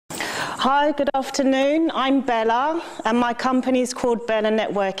Hi, good afternoon. I'm Bella, and my company is called Bella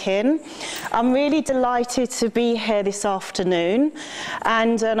Networking. I'm really delighted to be here this afternoon,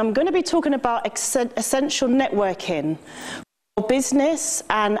 and I'm going to be talking about essential networking for business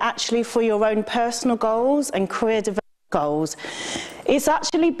and actually for your own personal goals and career development goals. It's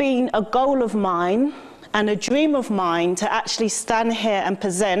actually been a goal of mine and a dream of mine to actually stand here and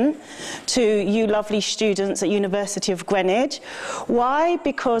present to you lovely students at University of Greenwich. Why?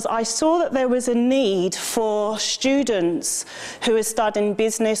 Because I saw that there was a need for students who are studying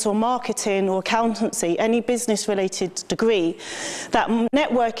business or marketing or accountancy, any business-related degree, that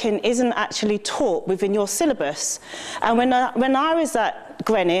networking isn't actually taught within your syllabus. And when I was at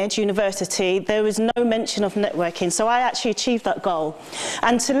Greenwich University, there was no mention of networking, so I actually achieved that goal.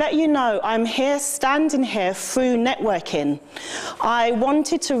 And to let you know, I'm here standing here through networking. I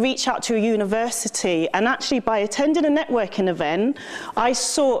wanted to reach out to a university, and actually by attending a networking event, I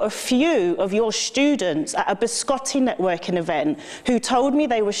saw a few of your students at a biscotti networking event who told me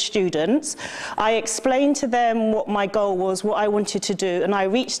they were students. I explained to them what my goal was, what I wanted to do, and I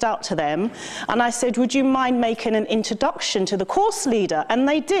reached out to them and I said, would you mind making an introduction to the course leader? And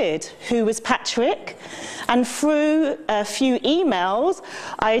they did, who was Patrick. And through a few emails,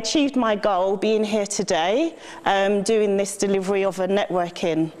 I achieved my goal, being here today, doing this delivery of a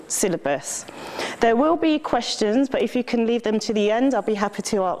networking syllabus. There will be questions, but if you can leave them to the end, I'll be happy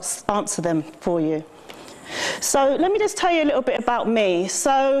to answer them for you. So let me just tell you a little bit about me.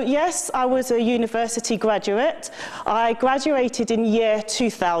 So yes, I was a university graduate. I graduated in year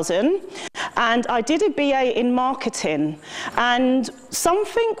 2000, and I did a BA in marketing. And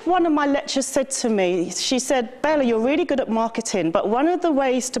something one of my lecturers said to me, she said, Bella, you're really good at marketing, but one of the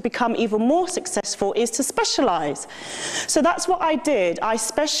ways to become even more successful is to specialize. So that's what I did. I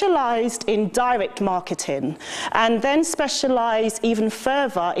specialized in direct marketing, and then specialized even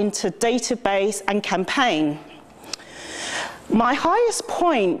further into database and campaign. My highest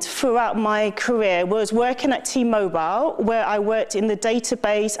point throughout my career was working at T-Mobile, where I worked in the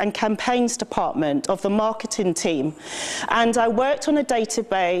database and campaigns department of the marketing team. And I worked on a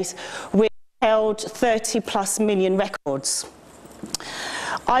database which held 30+ million records.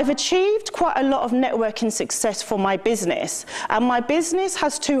 I've achieved quite a lot of networking success for my business, and my business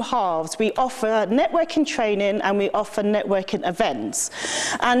has two halves. We offer networking training and we offer networking events.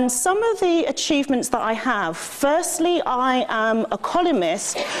 And some of the achievements that I have, firstly, I am a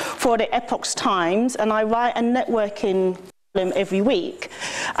columnist for the Epoch Times, and I write a networking column every week.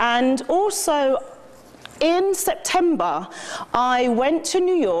 And also, in September, I went to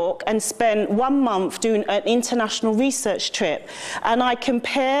New York and spent 1 month doing an international research trip, and I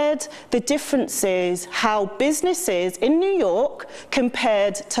compared the differences how businesses in New York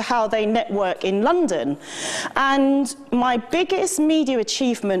compared to how they network in London. And my biggest media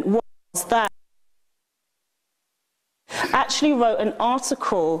achievement was that I actually wrote an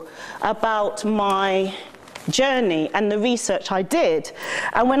article about my journey and the research I did.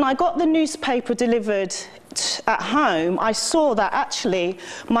 And when I got the newspaper delivered at home, I saw that actually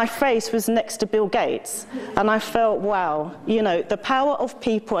my face was next to Bill Gates. And I felt, wow, you know, the power of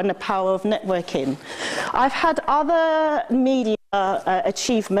people and the power of networking. I've had other media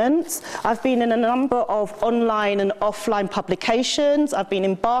achievements. I've been in a number of online and offline publications. I've been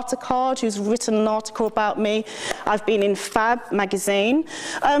in Bartercard, who's written an article about me. I've been in Fab magazine.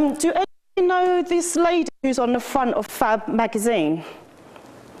 Do you know this lady who's on the front of Fab magazine?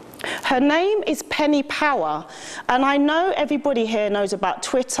 Her name is Penny Power, and I know everybody here knows about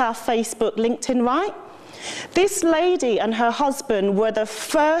Twitter, Facebook, LinkedIn, right? This lady and her husband were the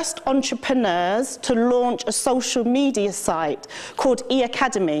first entrepreneurs to launch a social media site called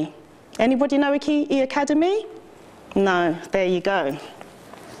E-Academy. Anybody know E-Academy? No, there you go.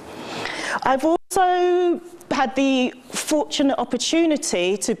 I've also had the fortunate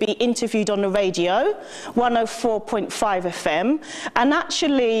opportunity to be interviewed on the radio, 104.5 FM, and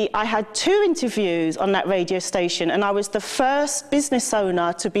actually I had 2 interviews on that radio station, and I was the first business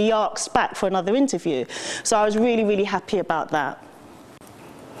owner to be asked back for another interview. So I was really, really happy about that.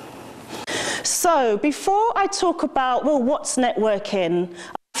 So before I talk about, well, what's networking,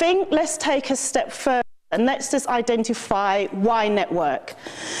 I think let's take a step further. And let's just identify why network.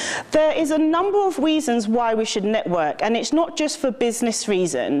 There is a number of reasons why we should network, and it's not just for business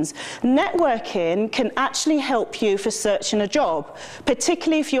reasons. Networking can actually help you for searching a job,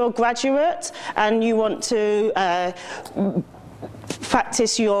 particularly if you're a graduate and you want to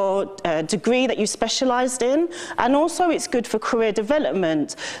practice your degree that you specialised in, and also it's good for career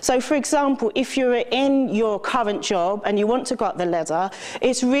development. So for example, if you're in your current job and you want to go up the ladder,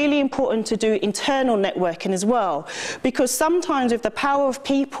 it's really important to do internal networking as well, because sometimes with the power of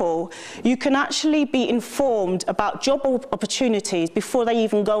people, you can actually be informed about job opportunities before they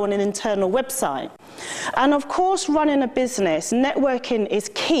even go on an internal website. And of course, running a business, networking is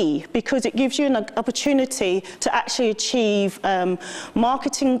key because it gives you an opportunity to actually achieve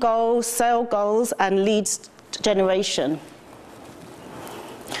marketing goals, sales goals, and leads generation.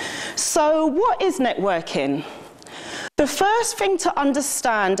 So what is networking? The first thing to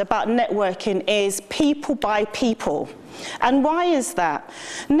understand about networking is people by people. And why is that?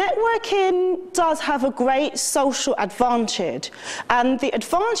 Networking does have a great social advantage. And the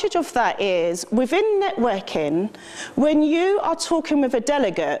advantage of that is, within networking, when you are talking with a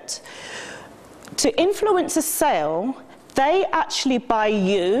delegate, to influence a sale, they actually buy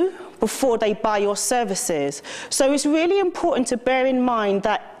you before they buy your services. So it's really important to bear in mind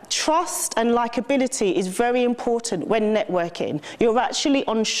that trust and likability is very important when networking. You're actually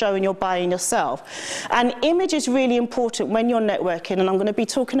on show and you're buying yourself. And image is really important when you're networking, and I'm going to be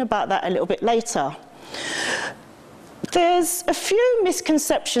talking about that a little bit later. There's a few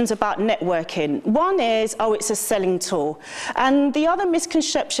misconceptions about networking. One is, oh, it's a selling tool. And the other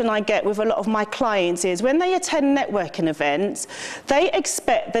misconception I get with a lot of my clients is when they attend networking events, they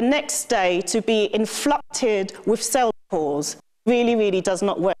expect the next day to be influxed with sales calls. Really, really does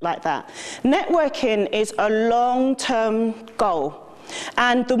not work like that. Networking is a long-term goal.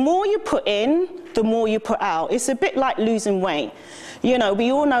 And the more you put in, the more you put out. It's a bit like losing weight. You know,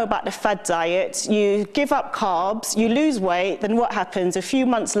 we all know about the fad diet. You give up carbs, you lose weight, then what happens? A few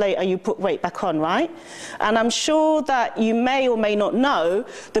months later, you put weight back on, right? And I'm sure that you may or may not know,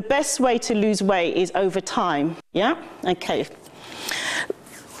 the best way to lose weight is over time, yeah? Okay.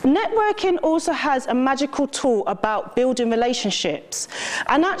 Networking also has a magical tool about building relationships.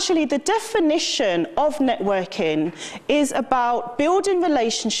 And actually, the definition of networking is about building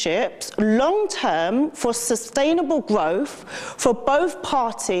relationships long-term for sustainable growth for both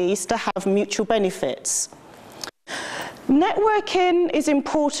parties to have mutual benefits. Networking is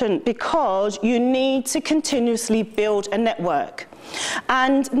important because you need to continuously build a network.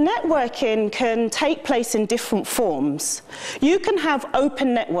 And networking can take place in different forms. You can have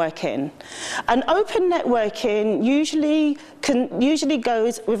open networking. And open networking usually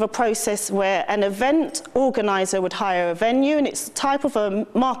goes with a process where an event organizer would hire a venue, and it's a type of a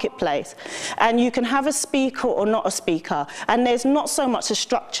marketplace. And you can have a speaker or not a speaker, and there's not so much a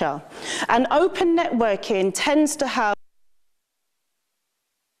structure. And open networking tends to have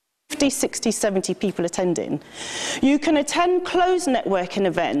 50, 60, 70 people attending. You can attend closed networking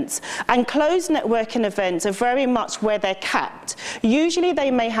events, and closed networking events are very much where they're capped. Usually they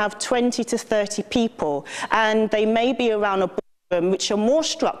may have 20 to 30 people, and they may be around a boardroom, which are more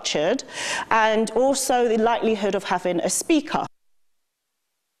structured, and also the likelihood of having a speaker.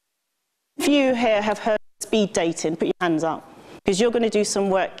 If you here have heard of speed dating, put your hands up, because you're going to do some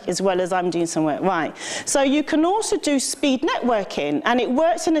work as well as I'm doing some work, right? So you can also do speed networking, and it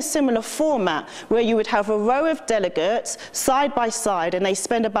works in a similar format where you would have a row of delegates side by side, and they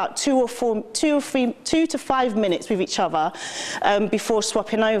spend about 2 to 5 minutes with each other before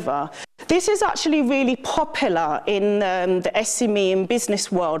swapping over. This is actually really popular in the SME and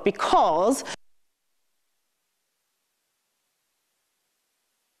business world because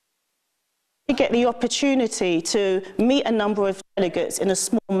you get the opportunity to meet a number of delegates in a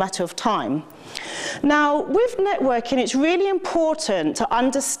small matter of time. Now, with networking, it's really important to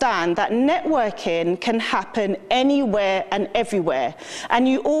understand that networking can happen anywhere and everywhere, and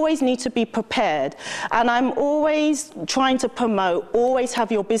you always need to be prepared. And I'm always trying to promote, always have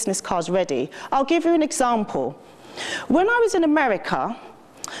your business cards ready. I'll give you an example. When I was in America,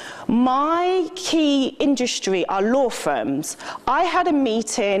 my key industry are law firms. I had a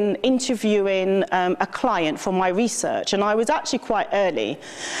meeting interviewing a client for my research, and I was actually quite early.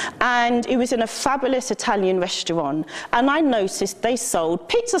 And it was in a fabulous Italian restaurant, and I noticed they sold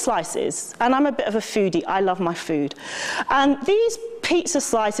pizza slices. And I'm a bit of a foodie, I love my food. And these pizza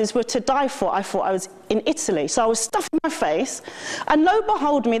slices were to die for. I thought I was in Italy, so I was stuffing my face, and lo and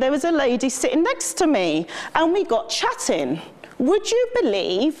behold me, there was a lady sitting next to me, and we got chatting. Would you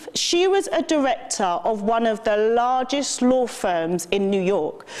believe she was a director of one of the largest law firms in New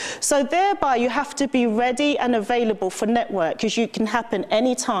York? So thereby you have to be ready and available for network, because you can happen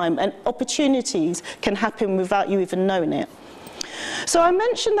anytime and opportunities can happen without you even knowing it. So I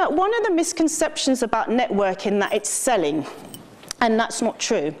mentioned that one of the misconceptions about networking that it's selling, and that's not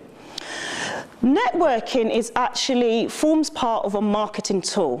true. Networking forms part of a marketing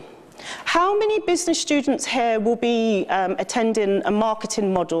tool. How many business students here will be attending a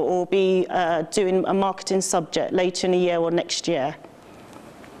marketing model or be doing a marketing subject later in the year or next year?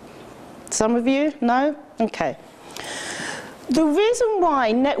 Some of you? No? Okay. The reason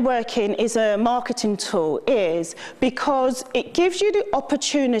why networking is a marketing tool is because it gives you the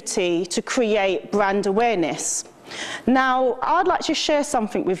opportunity to create brand awareness. Now, I'd like to share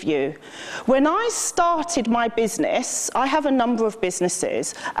something with you. When I started my business, I have a number of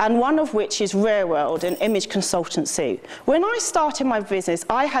businesses, and one of which is Rare World, an image consultancy. When I started my business,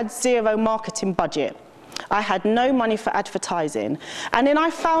 I had zero marketing budget. I had no money for advertising. And then I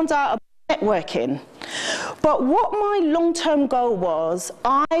found out about networking. But what my long-term goal was,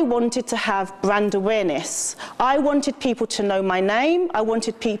 I wanted to have brand awareness. I wanted people to know my name. I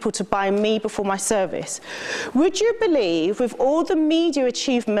wanted people to buy me before my service. Would you believe, with all the media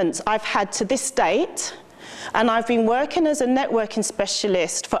achievements I've had to this date, and I've been working as a networking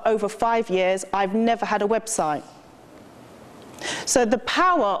specialist for over 5 years, I've never had a website. So the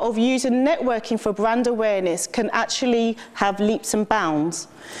power of using networking for brand awareness can actually have leaps and bounds.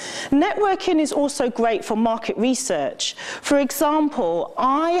 Networking is also great for market research. For example,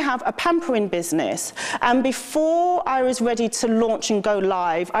 I have a pampering business, and before I was ready to launch and go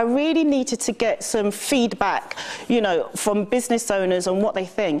live, I really needed to get some feedback, from business owners on what they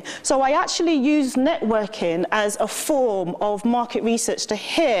think. So I actually used networking as a form of market research to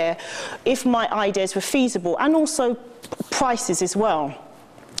hear if my ideas were feasible, and also prices as well.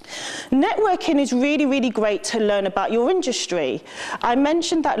 Networking is really, really great to learn about your industry. I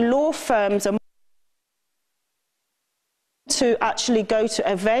mentioned that law firms are to actually go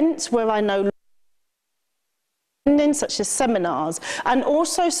to events where I know such as seminars, and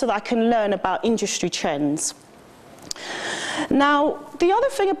also so that I can learn about industry trends. Now, the other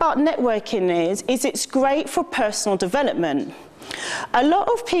thing about networking is it's great for personal development. A lot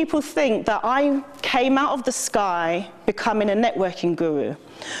of people think that I came out of the sky becoming a networking guru.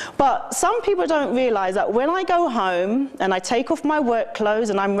 But some people don't realize that when I go home and I take off my work clothes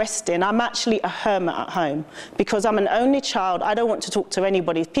and I'm resting, I'm actually a hermit at home, because I'm an only child. I don't want to talk to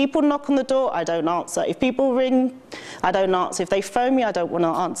anybody. If people knock on the door, I don't answer. If people ring, I don't answer. If they phone me, I don't want to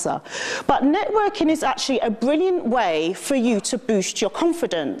answer. But networking is actually a brilliant way for you to boost your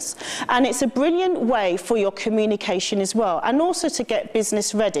confidence. And it's a brilliant way for your communication as well, and also to get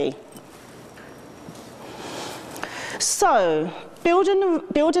business ready. So,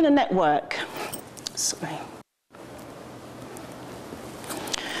 building a network. Sorry.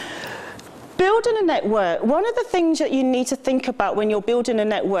 Building a network, one of the things that you need to think about when you're building a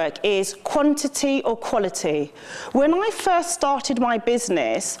network is quantity or quality. When I first started my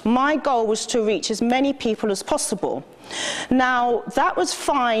business, my goal was to reach as many people as possible. Now, that was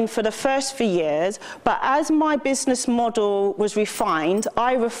fine for the first few years, but as my business model was refined,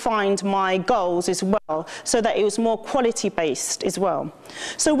 I refined my goals as well, so that it was more quality-based as well.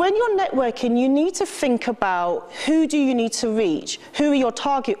 So when you're networking, you need to think about who do you need to reach, who are your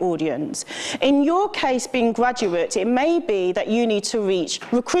target audience. In your case, being graduates, it may be that you need to reach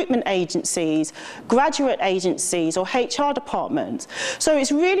recruitment agencies, graduate agencies, or HR departments. So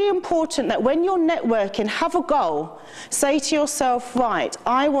it's really important that when you're networking, have a goal. Say to yourself, right,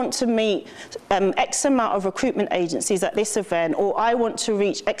 I want to meet X amount of recruitment agencies at this event, or I want to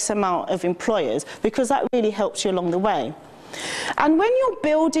reach X amount of employers, because that really helps you along the way. And when you're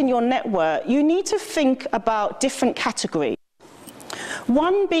building your network, you need to think about different categories.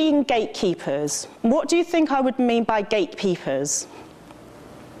 One being gatekeepers. What do you think I would mean by gatekeepers?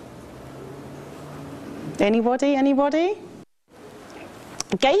 Anybody? Anybody?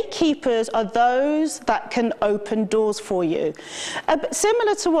 Gatekeepers are those that can open doors for you.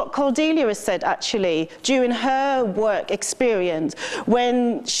 Similar to what Cordelia has said, actually, during her work experience,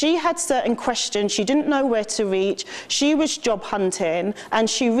 when she had certain questions, she didn't know where to reach, she was job hunting, and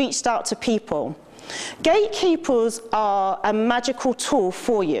she reached out to people. Gatekeepers are a magical tool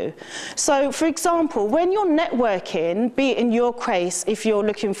for you. So, for example, when you're networking, be it in your case, if you're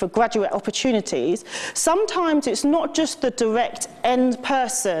looking for graduate opportunities, sometimes it's not just the direct end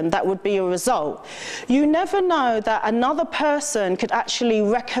person that would be a result. You never know that another person could actually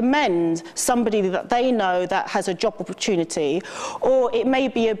recommend somebody that they know that has a job opportunity, or it may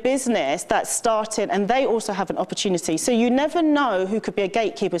be a business that's starting and they also have an opportunity. So you never know who could be a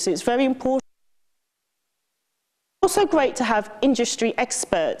gatekeeper, so it's very important. Also great to have industry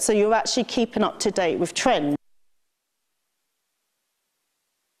experts, so you're actually keeping up to date with trends.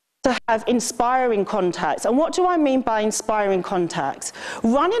 to have inspiring contacts. And what do I mean by inspiring contacts?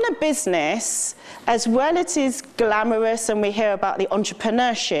 Running a business, as well as it is glamorous and we hear about the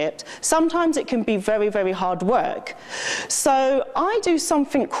entrepreneurship, sometimes it can be very, very hard work. So I do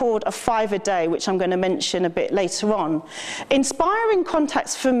something called a 5 a day, which I'm going to mention a bit later on. Inspiring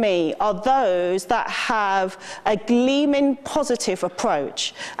contacts for me are those that have a gleaming positive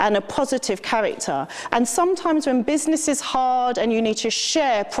approach and a positive character. And sometimes when business is hard and you need to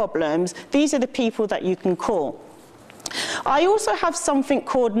share problems, these are the people that you can call. I also have something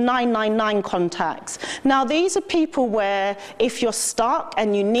called 999 contacts. Now, these are people where if you're stuck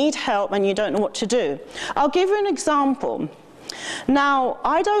and you need help and you don't know what to do. I'll give you an example. Now,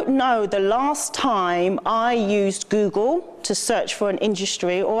 I don't know the last time I used Google to search for an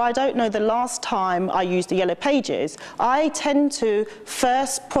industry, or I don't know the last time I used the Yellow Pages. I tend to,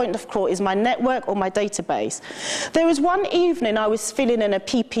 first point of call is my network or my database. There was one evening I was filling in a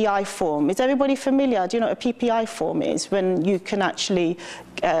PPI form. Is everybody familiar? Do you know what a PPI form is? When you can actually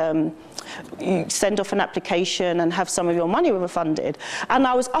you send off an application and have some of your money refunded. And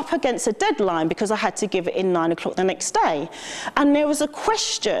I was up against a deadline because I had to give it in 9 o'clock the next day. And there was a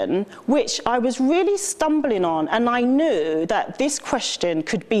question which I was really stumbling on, and I knew that this question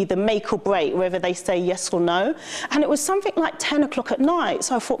could be the make or break, whether they say yes or no. And it was something like 10 o'clock at night.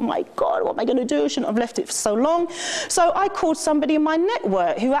 So I thought, my God, what am I going to do? I shouldn't have left it for so long. So I called somebody in my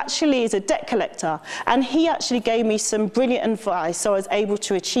network who actually is a debt collector, and he actually gave me some brilliant advice, so I was able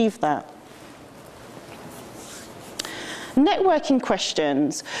to achieve that. Networking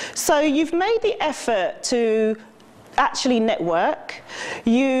questions. So you've made the effort to actually network.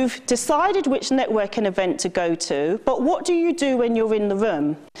 You've decided which networking event to go to, but what do you do when you're in the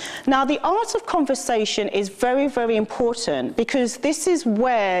room? Now, the art of conversation is very, very important, because this is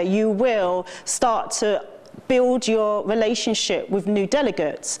where you will start to build your relationship with new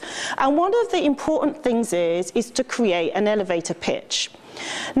delegates. And one of the important things is to create an elevator pitch.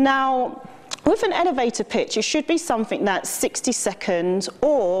 Now, with an elevator pitch, it should be something that's 60 seconds,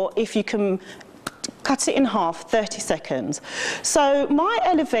 or if you can cut it in half, 30 seconds. So my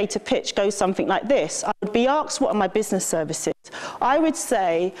elevator pitch goes something like this. I would be asked, what are my business services? I would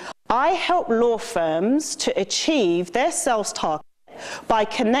say, I help law firms to achieve their sales target by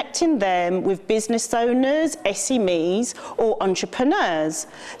connecting them with business owners, SMEs, or entrepreneurs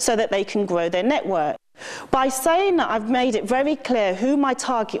so that they can grow their network. By saying that, I've made it very clear who my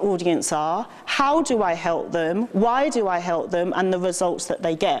target audience are, how do I help them, why do I help them, and the results that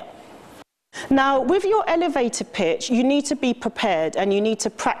they get. Now, with your elevator pitch, you need to be prepared and you need to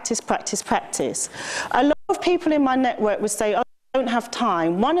practice, practice, practice. A lot of people in my network would say, oh, I don't have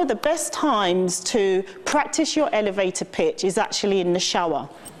time. One of the best times to practice your elevator pitch is actually in the shower.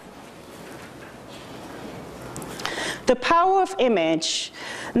 The power of image.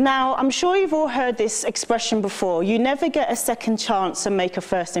 Now, I'm sure you've all heard this expression before. You never get a second chance to make a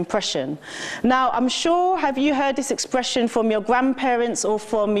first impression. Now, I'm sure, have you heard this expression from your grandparents or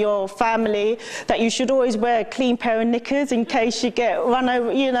from your family, that you should always wear a clean pair of knickers in case you get run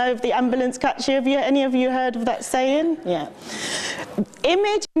over, you know, if the ambulance catches you? Have any of you heard of that saying? Yeah.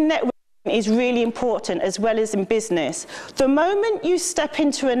 Image network is really important, as well as in business. The moment you step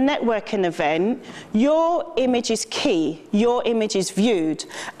into a networking event, your image is key, your image is viewed,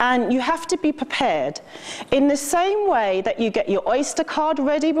 and you have to be prepared. In the same way that you get your Oyster card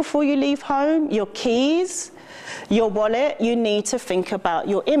ready before you leave home, your keys, your wallet, you need to think about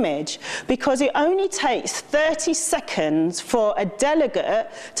your image, because it only takes 30 seconds for a delegate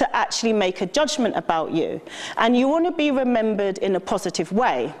to actually make a judgment about you, and you want to be remembered in a positive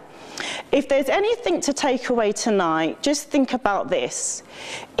way. If there's anything to take away tonight, just think about this.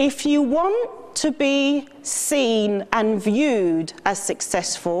 If you want to be seen and viewed as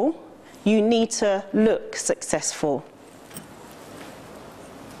successful, you need to look successful.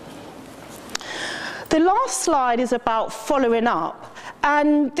 The last slide is about following up.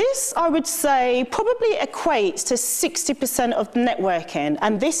 And this, I would say, probably equates to 60% of networking.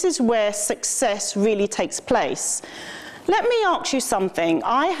 And this is where success really takes place. Let me ask you something.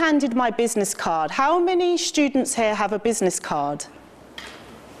 I handed my business card. How many students here have a business card?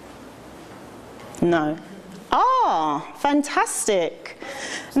 No. Ah, fantastic.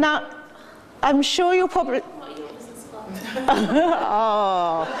 Now, I'm sure you'll probably...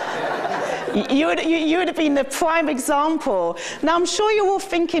 Oh, you would have been the prime example. Now, I'm sure you're all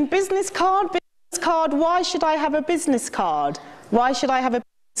thinking, business card, why should I have a business card? Why should I have a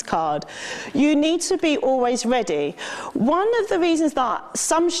card? You need to be always ready. One of the reasons that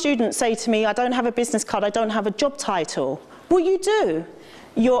some students say to me, I don't have a business card, I don't have a job title. Well, you do.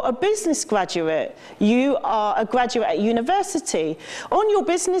 you're a business graduate, you are a graduate at university. On your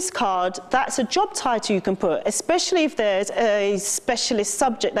business card, that's a job title you can put, especially if there's a specialist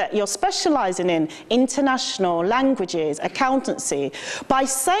subject that you're specialising in, international, languages, accountancy. By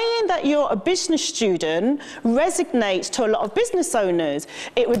saying that you're a business student resonates to a lot of business owners.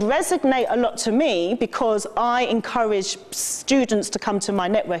 It would resonate a lot to me because I encourage students to come to my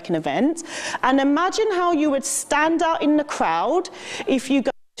networking events. And imagine how you would stand out in the crowd if you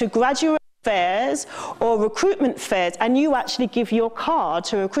go to graduate fairs or recruitment fairs and you actually give your card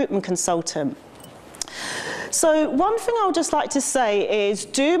to a recruitment consultant. So one thing I would just like to say is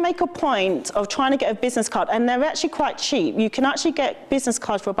do make a point of trying to get a business card, and they're actually quite cheap. You can actually get business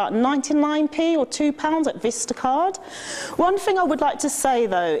cards for about 99p or £2 at Vistacard. One thing I would like to say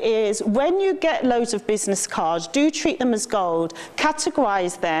though is when you get loads of business cards, do treat them as gold,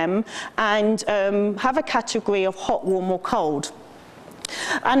 categorise them, and have a category of hot, warm or cold.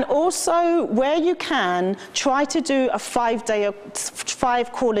 And also, where you can, try to do a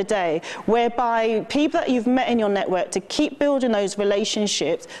 5-call a day, whereby people that you've met in your network, to keep building those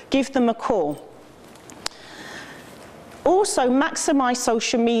relationships, give them a call. Also, maximise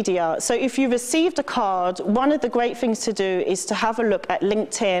social media. So if you received a card, one of the great things to do is to have a look at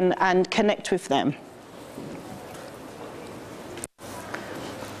LinkedIn and connect with them.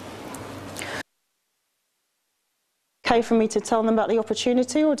 Okay for me to tell them about the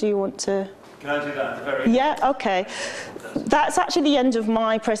opportunity, or do you want to? Can I do that at the very end? Yeah, okay. That's actually the end of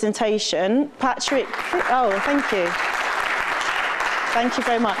my presentation. Patrick, oh, thank you. Thank you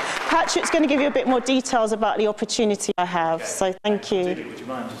very much. Patrick's going to give you a bit more details about the opportunity I have, okay. So thank you. Would you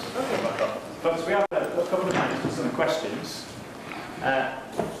mind just folks, we have a couple of minutes for some questions.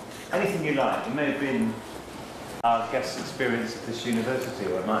 Anything you like. It may have been our guest's experience at this university,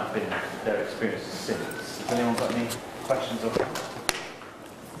 or it might have been their experience since. Has anyone got any questions or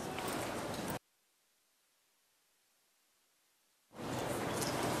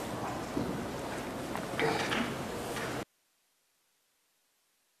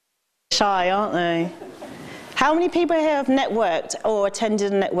shy, aren't they? How many people here have networked or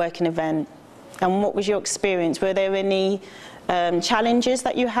attended a networking event? And what was your experience? Were there any challenges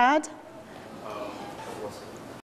that you had?